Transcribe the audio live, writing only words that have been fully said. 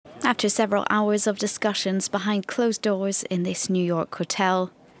After several hours of discussions behind closed doors in this New York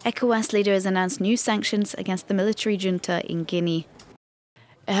hotel, ECOWAS leaders announced new sanctions against the military junta in Guinea.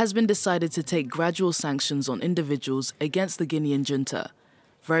 It has been decided to take gradual sanctions on individuals against the Guinean junta.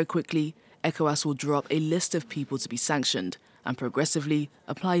 Very quickly, ECOWAS will draw up a list of people to be sanctioned and progressively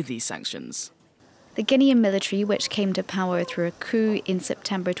apply these sanctions. The Guinean military, which came to power through a coup in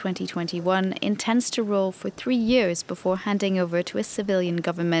September 2021, intends to rule for 3 years before handing over to a civilian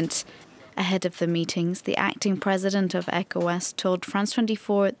government. Ahead of the meetings, the acting president of ECOWAS told France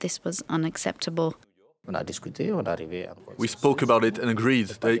 24 this was unacceptable. We spoke about it and agreed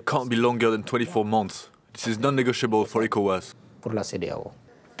that it can't be longer than 24 months. This is non-negotiable for ECOWAS.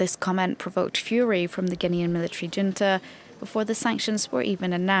 This comment provoked fury from the Guinean military junta before the sanctions were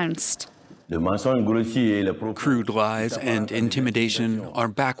even announced. Crude lies and intimidation are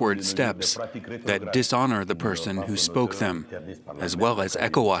backward steps that dishonor the person who spoke them, as well as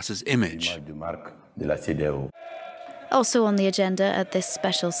ECOWAS's image. Also on the agenda at this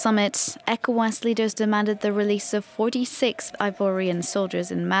special summit, ECOWAS leaders demanded the release of 46 Ivorian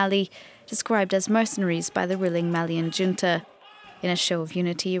soldiers in Mali, described as mercenaries by the ruling Malian junta. In a show of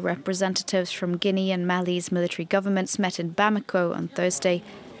unity, representatives from Guinea and Mali's military governments met in Bamako on Thursday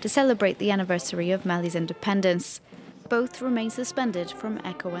to celebrate the anniversary of Mali's independence. Both remain suspended from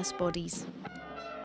ECOWAS bodies.